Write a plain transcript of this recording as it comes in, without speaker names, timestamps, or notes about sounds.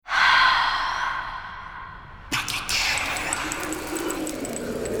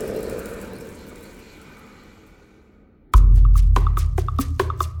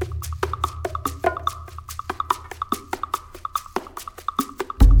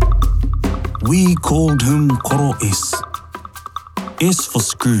We called him Koro S. S for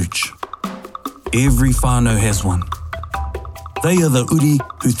Scrooge. Every whānau has one. They are the uri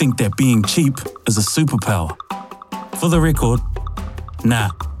who think that being cheap is a superpower. For the record, nah,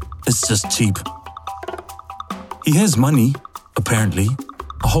 it's just cheap. He has money, apparently,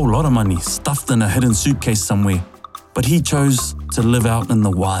 a whole lot of money stuffed in a hidden suitcase somewhere, but he chose to live out in the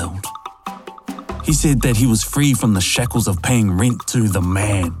wild. He said that he was free from the shackles of paying rent to the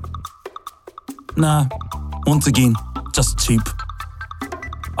man. Nah, once again, just cheap.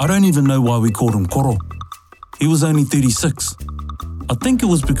 I don't even know why we called him Koro. He was only 36. I think it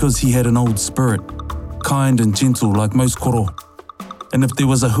was because he had an old spirit, kind and gentle like most Koro. And if there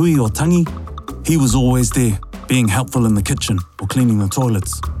was a hui or tangi, he was always there, being helpful in the kitchen or cleaning the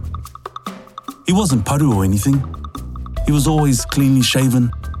toilets. He wasn't paru or anything. He was always cleanly shaven.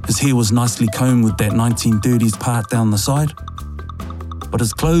 His hair was nicely combed with that 1930s part down the side. But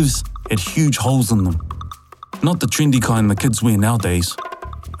his clothes had huge holes in them. Not the trendy kind the kids wear nowadays,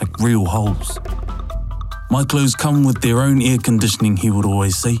 like real holes. My clothes come with their own air conditioning, he would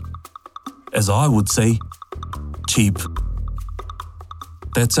always say. As I would say, cheap.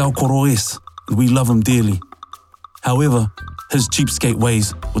 That's our Koro S, and we love him dearly. However, his cheapskate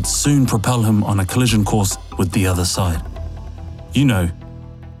ways would soon propel him on a collision course with the other side. You know,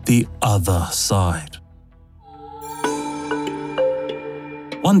 the other side.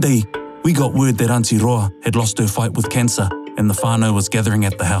 One day, we got word that Auntie Roa had lost her fight with cancer and the whānau was gathering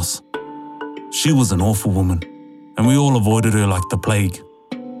at the house. She was an awful woman, and we all avoided her like the plague.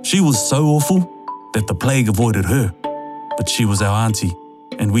 She was so awful that the plague avoided her, but she was our auntie,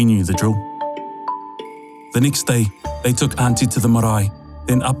 and we knew the drill. The next day, they took Auntie to the marae,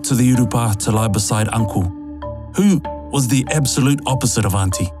 then up to the urupā to lie beside Uncle, who was the absolute opposite of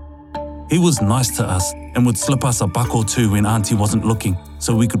Auntie. He was nice to us and would slip us a buck or two when Auntie wasn't looking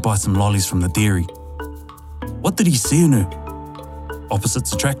so we could buy some lollies from the dairy. What did he see in her?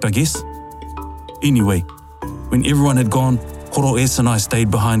 Opposites attract, I guess. Anyway, when everyone had gone, Koro S and I stayed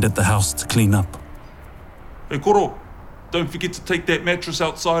behind at the house to clean up. Hey Koro, don't forget to take that mattress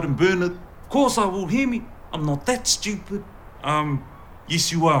outside and burn it. Of course I will, hear me. I'm not that stupid.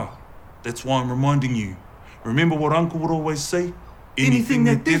 Yes you are. That's why I'm reminding you. Remember what Uncle would always say? Anything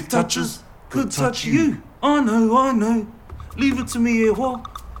that death touches could touch you. I know. Leave it to me, Kēhua.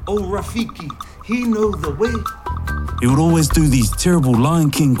 Old Rafiki, he knows the way. He would always do these terrible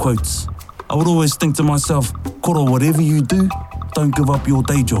Lion King quotes. I would always think to myself, Koro, whatever you do, don't give up your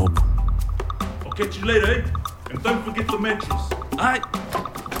day job. I'll catch you later, eh? And don't forget the mattress. Aight.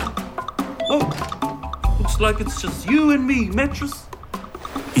 Oh, looks like it's just you and me, mattress.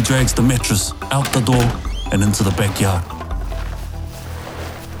 He drags the mattress out the door and into the backyard.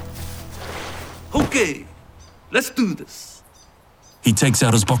 Okay, let's do this. He takes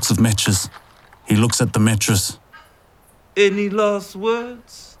out his box of matches. He looks at the mattress. Any last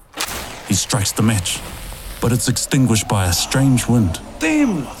words? He strikes the match, but it's extinguished by a strange wind.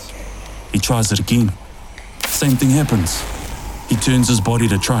 Damn it! He tries it again. Same thing happens. He turns his body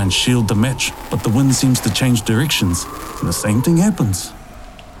to try and shield the match, but the wind seems to change directions, and the same thing happens.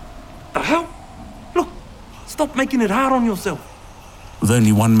 The hell? Look, stop making it hard on yourself. With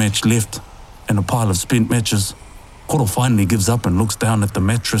only one match left and a pile of spent matches, Koro finally gives up and looks down at the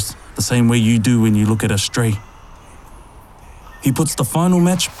mattress the same way you do when you look at a stray. He puts the final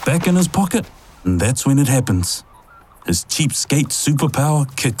match back in his pocket, and that's when it happens. His cheapskate superpower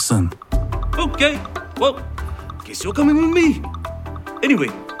kicks in. Okay, well, guess you're coming with me. Anyway,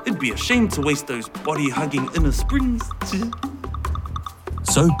 it'd be a shame to waste those body-hugging inner springs.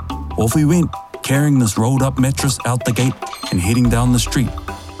 So, off we went, carrying this rolled-up mattress out the gate and heading down the street,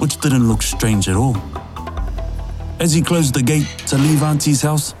 which didn't look strange at all. As he closed the gate to leave Auntie's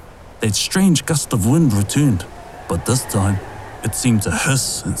house, that strange gust of wind returned, but this time, it seemed to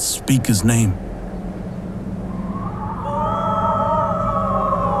hiss and speak his name.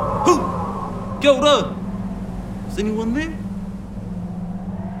 Who? Kia ora. Is anyone there?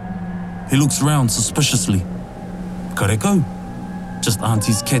 He looks around suspiciously. Kareko. Just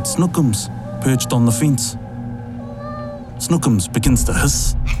Auntie's cat Snookums, perched on the fence. Snookums begins to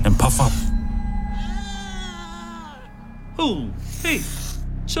hiss and puff up. Oh, hey,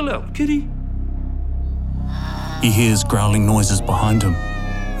 chill out, kitty. He hears growling noises behind him,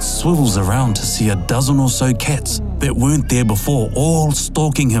 swivels around to see a dozen or so cats that weren't there before, all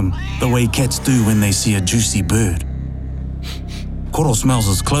stalking him the way cats do when they see a juicy bird. Koro smells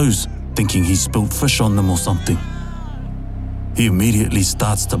his clothes, thinking he spilled fish on them or something. He immediately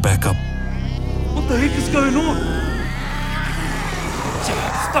starts to back up. What the heck is going on?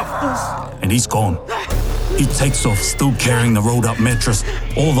 Stuff this. And he's gone. He takes off, still carrying the rolled-up mattress,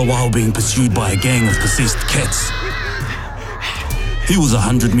 all the while being pursued by a gang of possessed cats. He was a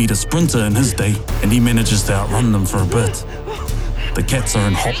 100-metre sprinter in his day, and he manages to outrun them for a bit. The cats are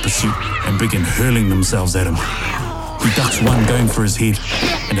in hot pursuit and begin hurling themselves at him. He ducks one going for his head,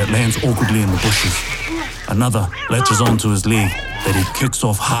 and it lands awkwardly in the bushes. Another latches onto his leg that he kicks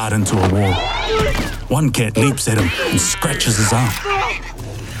off hard into a wall. One cat leaps at him and scratches his arm.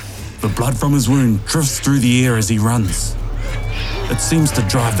 The blood from his wound drifts through the air as he runs. It seems to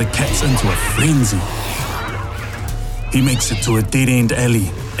drive the cats into a frenzy. He makes it to a dead-end alley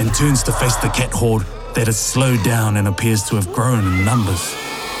and turns to face the cat horde that has slowed down and appears to have grown in numbers.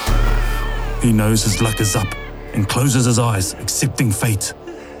 He knows his luck is up and closes his eyes, accepting fate.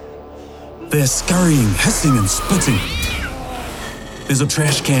 They're scurrying, hissing and spitting. There's a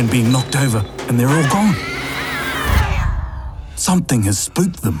trash can being knocked over and they're all gone. Something has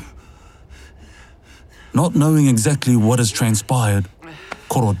spooked them. Not knowing exactly what has transpired,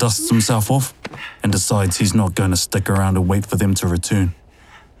 Koro dusts himself off and decides he's not going to stick around and wait for them to return.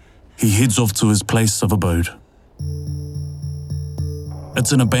 He heads off to his place of abode.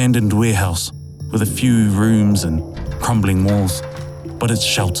 It's an abandoned warehouse with a few rooms and crumbling walls, but it's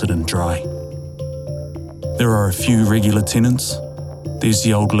sheltered and dry. There are a few regular tenants. There's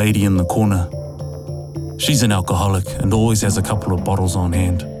the old lady in the corner. She's an alcoholic and always has a couple of bottles on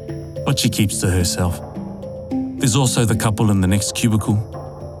hand, but she keeps to herself. There's also the couple in the next cubicle.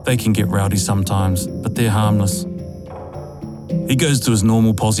 They can get rowdy sometimes, but they're harmless. He goes to his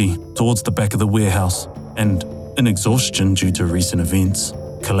normal posse towards the back of the warehouse and, in exhaustion due to recent events,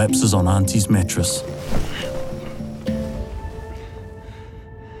 collapses on Auntie's mattress.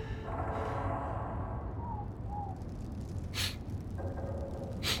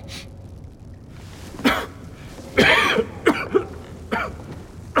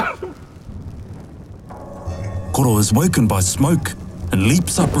 Koro is woken by smoke and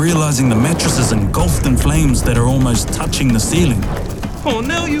leaps up, realizing the mattress is engulfed in flames that are almost touching the ceiling. Oh,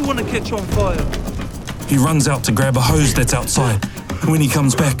 now you want to catch on fire. He runs out to grab a hose that's outside, and when he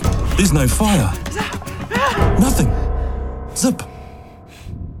comes back, there's no fire. Nothing. Zip.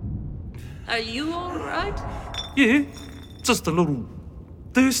 Are you all right? Yeah, just a little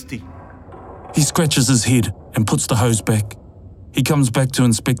thirsty. He scratches his head and puts the hose back. He comes back to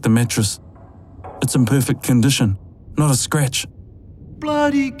inspect the mattress. It's in perfect condition, not a scratch.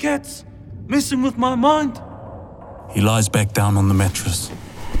 Bloody cats, messing with my mind. He lies back down on the mattress.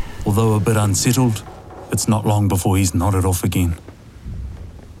 Although a bit unsettled, it's not long before he's nodded off again.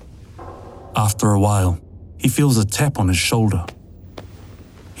 After a while, he feels a tap on his shoulder.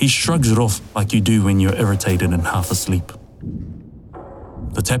 He shrugs it off like you do when you're irritated and half asleep.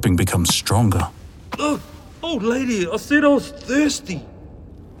 The tapping becomes stronger. Look, old lady, I said I was thirsty.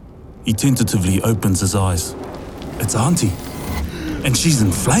 He tentatively opens his eyes. It's Auntie, and she's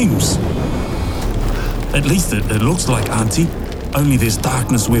in flames. At least it looks like Auntie, only there's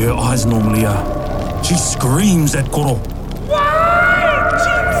darkness where her eyes normally are. She screams at Koro. Why,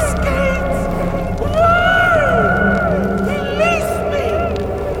 cheapskates? Why?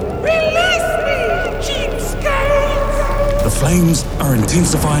 Release me, cheapskates! The flames are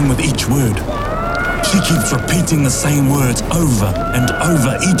intensifying with each word. She keeps repeating the same words over and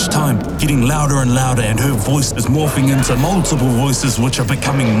over each time, getting louder and louder, and her voice is morphing into multiple voices which are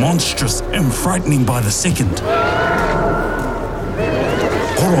becoming monstrous and frightening by the second.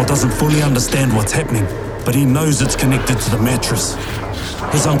 Koro doesn't fully understand what's happening, but he knows it's connected to the mattress.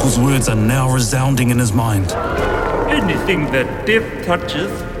 His uncle's words are now resounding in his mind. Anything that death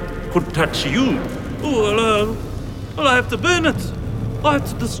touches could touch you. Oh, well, I have to burn it. I have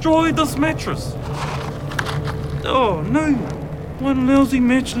to destroy this mattress. Oh, no. One lousy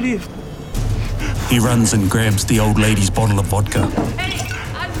match left. He runs and grabs the old lady's bottle of vodka. Hey,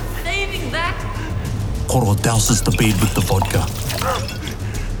 I'm saving that. Koro douses the bed with the vodka.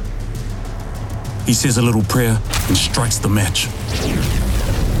 He says a little prayer and strikes the match.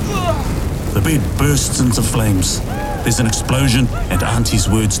 The bed bursts into flames. There's an explosion and Auntie's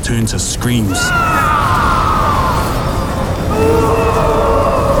words turn to screams.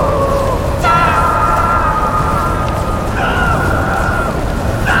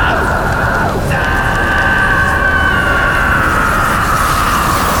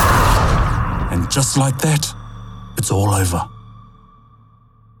 Just like that, it's all over.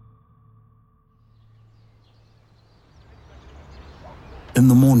 In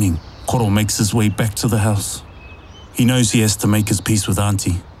the morning, Koro makes his way back to the house. He knows he has to make his peace with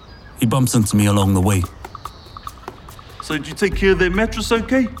Auntie. He bumps into me along the way. So did you take care of that mattress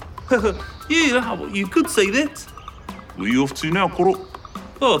okay? Yeah, well, you could say that. Where you off to now, Koro?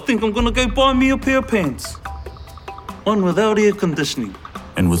 Oh, I think I'm gonna go buy me a pair of pants. One without air conditioning.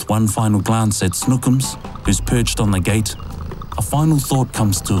 And with one final glance at Snookums, who's perched on the gate, a final thought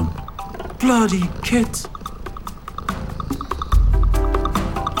comes to him. Bloody cats.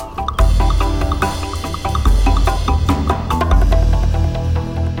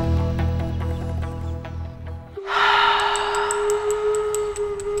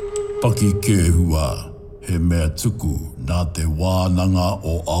 Paki kēhua, he mea tuku nā te wānanga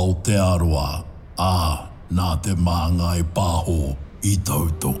o Aotearoa, nā te māngai pāho I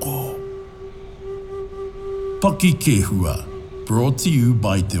tautoko. Paki kēhua, brought to you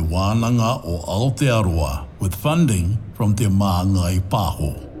by te wānanga o Aotearoa with funding from te māngai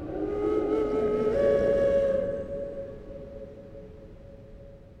pāho.